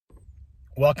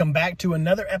Welcome back to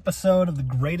another episode of the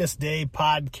Greatest Day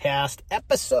Podcast,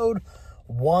 episode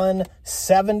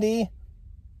 170,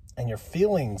 and your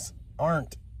feelings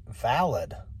aren't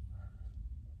valid.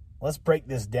 Let's break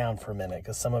this down for a minute,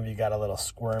 because some of you got a little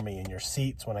squirmy in your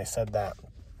seats when I said that,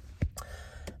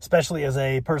 especially as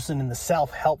a person in the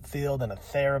self-help field and a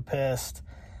therapist,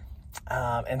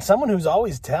 and someone who's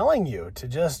always telling you to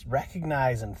just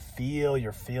recognize and feel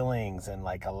your feelings and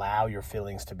allow your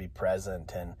feelings to be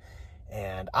present.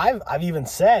 And I've even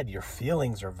said your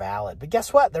feelings are valid, but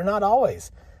guess what? They're not always.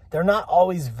 They're not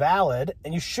always valid,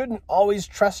 and you shouldn't always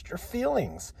trust your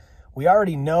feelings. We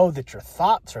already know that your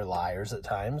thoughts are liars at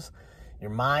times. Your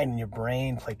mind and your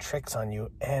brain play tricks on you,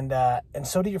 and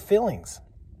so do your feelings.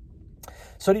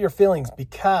 So do your feelings,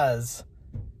 because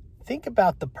think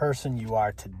about the person you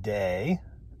are today.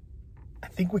 I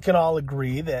think we can all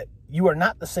agree that you are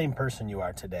not the same person you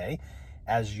are today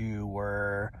as you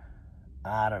were,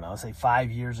 say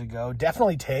 5 years ago,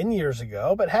 definitely 10 years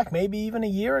ago, but heck, maybe even a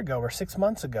year ago or 6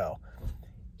 months ago.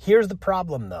 Here's the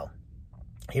problem, though.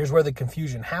 Here's where the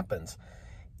confusion happens,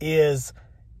 is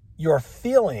your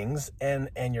feelings and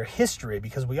your history,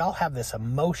 because we all have this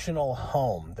emotional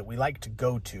home that we like to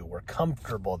go to. We're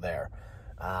comfortable there.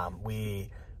 We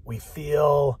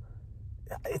feel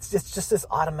it's just this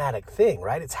automatic thing,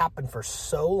 right? It's happened for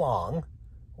so long.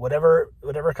 Whatever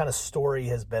kind of story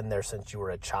has been there since you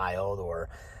were a child or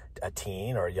a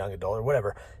teen or a young adult or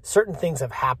whatever, certain things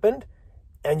have happened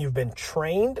and you've been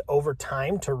trained over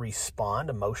time to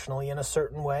respond emotionally in a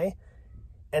certain way.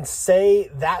 And say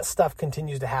that stuff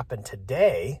continues to happen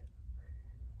today,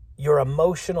 your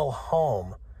emotional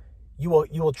home, you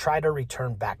will try to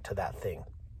return back to that thing.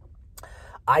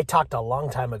 I talked a long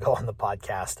time ago on the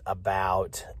podcast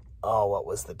about, what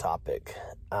was the topic?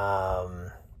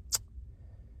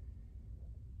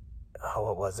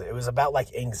 What was it? It was about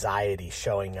anxiety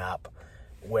showing up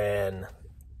when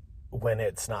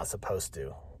it's not supposed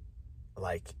to.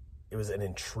 It was an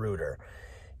intruder.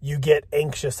 You get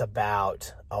anxious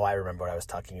about, I remember what I was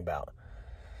talking about.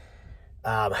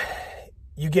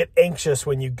 You get anxious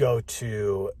when you go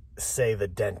to, say, the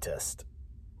dentist.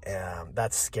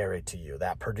 That's scary to you.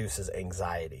 That produces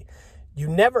anxiety. You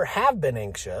never have been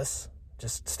anxious.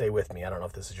 Just stay with me. I don't know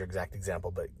if this is your exact example,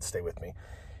 but stay with me.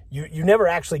 You never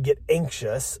actually get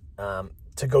anxious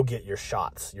to go get your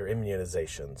shots, your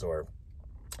immunizations, or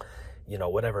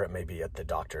whatever it may be at the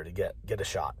doctor to get a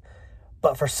shot.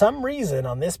 But for some reason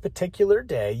on this particular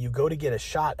day, you go to get a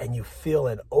shot and you feel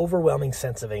an overwhelming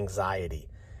sense of anxiety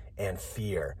and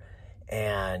fear,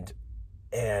 and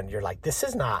you're like, this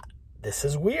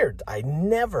is weird. I've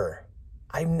never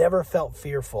felt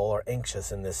fearful or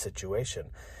anxious in this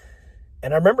situation.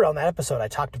 And I remember on that episode, I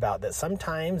talked about that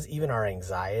sometimes even our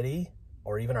anxiety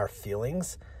or even our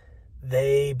feelings,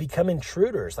 they become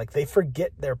intruders. They forget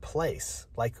their place.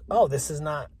 This is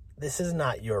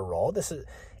not your role.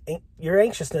 Your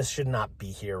anxiousness should not be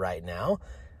here right now.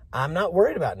 I'm not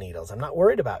worried about needles. I'm not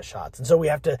worried about shots. And so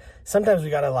sometimes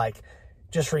we got to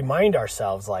just remind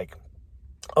ourselves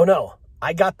oh no,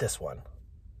 I got this one.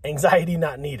 Anxiety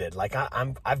not needed.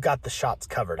 I've got the shots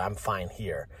covered. I'm fine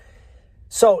here.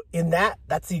 So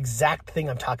that's the exact thing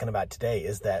I'm talking about today,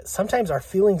 is that sometimes our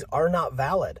feelings are not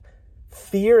valid.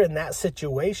 Fear in that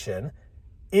situation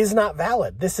is not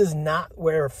valid. This is not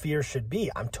where fear should be.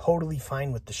 I'm totally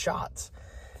fine with the shots.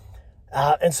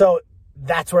 And so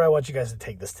that's where I want you guys to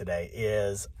take this today,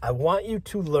 is I want you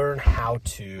to learn how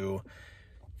to,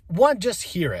 just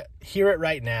hear it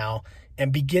right now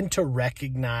and begin to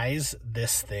recognize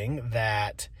this thing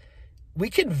that we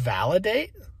can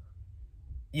validate.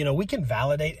 We can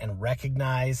validate and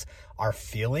recognize our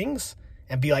feelings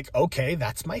and be okay,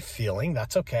 that's my feeling.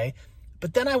 That's okay.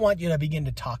 But then I want you to begin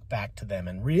to talk back to them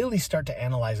and really start to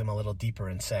analyze them a little deeper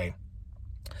and say,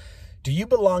 do you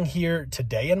belong here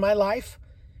today in my life?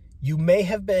 You may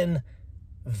have been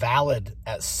valid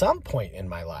at some point in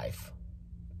my life,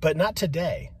 but not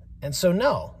today. And so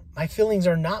no, my feelings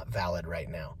are not valid right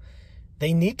now.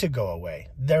 They need to go away.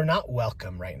 They're not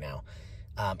welcome right now.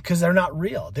 Because they're not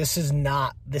real. This is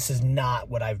not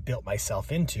what I've built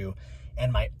myself into.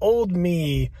 And my old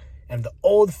me and the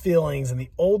old feelings and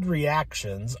the old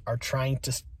reactions are trying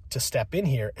to step in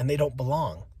here, and they don't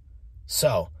belong.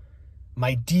 So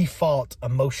my default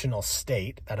emotional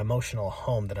state, that emotional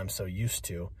home that I'm so used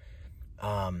to,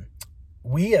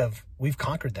 we've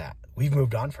conquered that. We've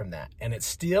moved on from that. And it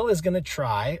still is going to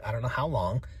try, I don't know how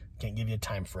long, can't give you a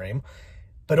time frame,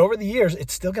 but over the years,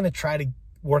 it's still going to try to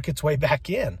work its way back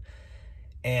in.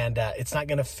 And it's not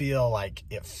going to feel like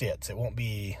it fits. It won't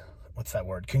be,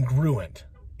 congruent.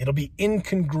 It'll be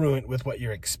incongruent with what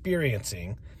you're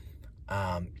experiencing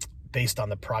based on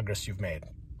the progress you've made.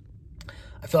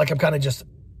 I feel like I'm kind of just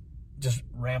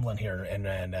rambling here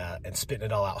and spitting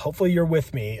it all out. Hopefully you're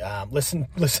with me.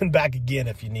 Listen back again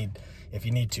if you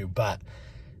need to. But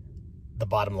the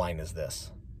bottom line is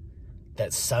this,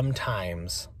 that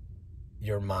sometimes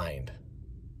your mind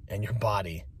and your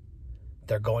body,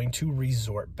 they're going to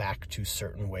resort back to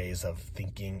certain ways of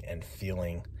thinking and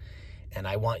feeling. And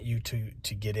I want you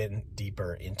to get in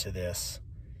deeper into this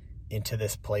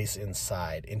place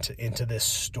inside, into this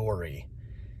story,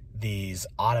 these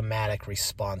automatic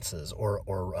responses or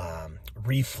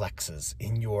reflexes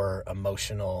in your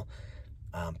emotional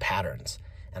patterns.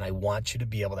 And I want you to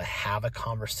be able to have a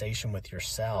conversation with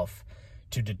yourself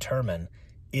to determine,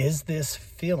 is this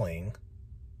feeling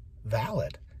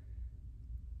valid?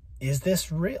 Is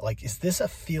this real? Like, is this a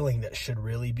feeling that should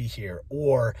really be here?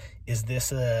 Or is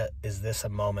this a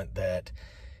moment that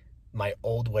my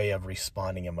old way of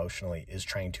responding emotionally is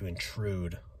trying to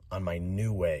intrude on my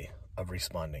new way of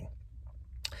responding?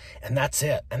 And that's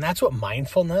it. And that's what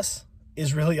mindfulness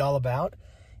is really all about,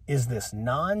 is this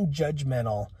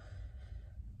non-judgmental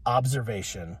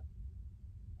observation.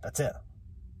 That's it.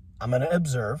 I'm going to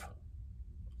observe.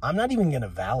 I'm not even going to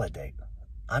validate.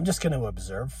 I'm just going to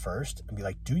observe first and be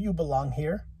like, do you belong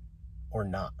here or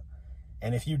not?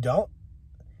 And if you don't,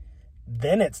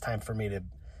 then it's time for me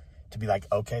to be like,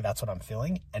 okay, that's what I'm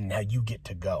feeling. And now you get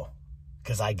to go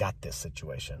because I got this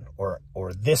situation, or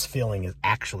this feeling is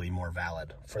actually more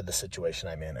valid for the situation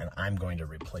I'm in, and I'm going to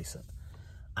replace it.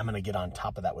 I'm going to get on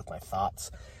top of that with my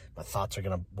thoughts. My thoughts are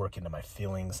going to work into my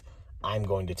feelings. I'm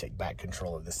going to take back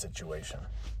control of this situation.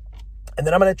 And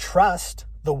then I'm going to trust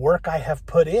the work I have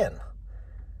put in.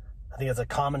 I think it's a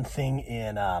common thing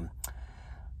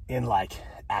in like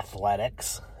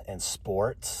athletics and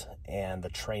sports, and the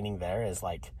training there is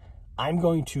like, I'm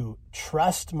going to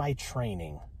trust my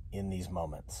training in these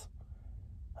moments.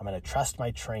 I'm going to trust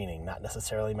my training, not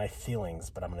necessarily my feelings,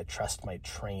 but I'm going to trust my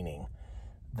training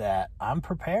that I'm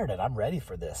prepared and I'm ready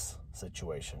for this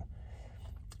situation.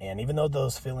 And even though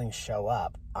those feelings show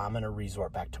up, I'm going to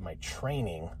resort back to my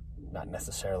training, not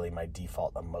necessarily my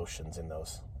default emotions in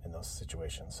those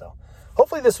situations. So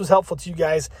hopefully this was helpful to you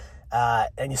guys,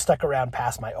 and you stuck around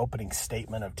past my opening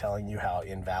statement of telling you how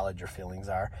invalid your feelings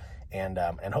are, and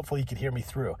hopefully you could hear me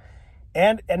through.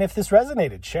 And if this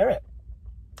resonated, share it.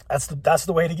 That's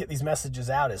the way to get these messages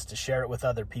out, is to share it with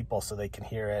other people so they can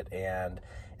hear it and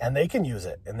they can use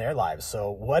it in their lives.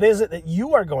 So what is it that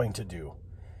you are going to do?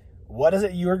 What is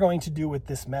it you're going to do with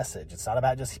this message? It's not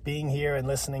about just being here and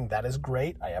listening. That is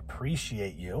great. I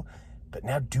appreciate you. But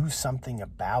now do something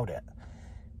about it.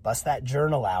 Bust that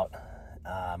journal out.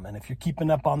 And if you're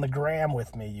keeping up on the gram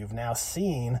with me, you've now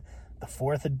seen the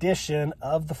 4th edition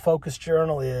of the Focus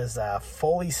Journal is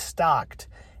fully stocked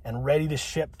and ready to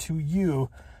ship to you.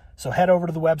 So head over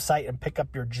to the website and pick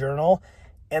up your journal,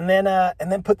 and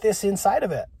then put this inside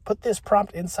of it. Put this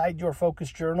prompt inside your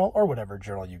Focus Journal, or whatever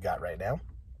journal you got right now.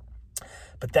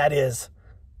 But that is,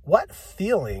 what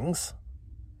feelings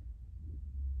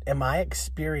am I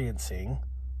experiencing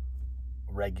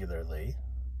regularly,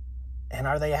 and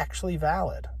are they actually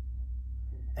valid?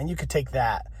 And you could take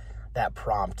that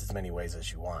prompt as many ways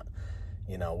as you want.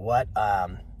 You know, what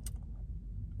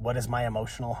is my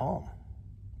emotional home?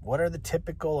 What are the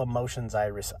typical emotions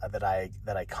that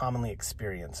I commonly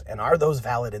experience, and are those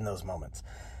valid in those moments?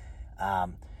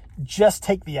 Just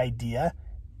take the idea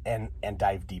and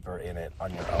dive deeper in it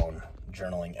on your own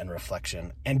journaling and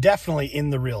reflection, and definitely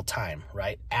in the real time,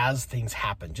 right? As things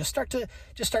happen, just start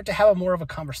to have more of a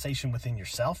conversation within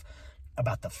yourself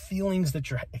about the feelings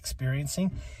that you're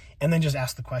experiencing, and then just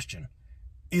ask the question,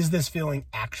 is this feeling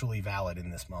actually valid in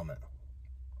this moment?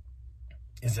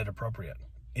 Is it appropriate?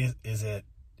 Is it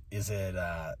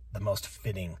the most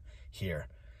fitting here?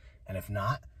 And if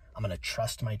not, I'm going to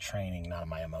trust my training, not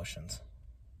my emotions.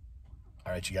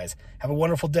 All right, you guys, have a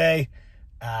wonderful day.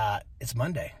 It's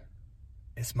Monday.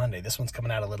 This one's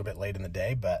coming out a little bit late in the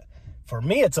day, but for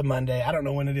me, it's a Monday. I don't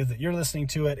know when it is that you're listening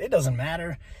to it. It doesn't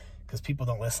matter, because people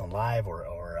don't listen live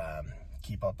or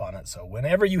keep up on it. So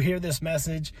whenever you hear this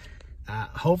message,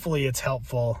 hopefully it's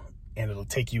helpful, and it'll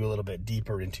take you a little bit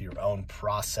deeper into your own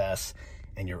process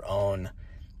and your own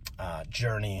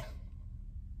journey,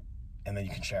 and then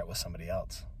you can share it with somebody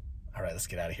else. All right, let's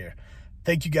get out of here.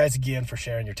 Thank you guys again for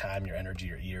sharing your time, your energy,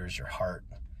 your ears, your heart,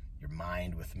 your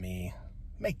mind with me.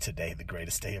 Make today the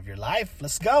greatest day of your life.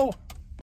 Let's go.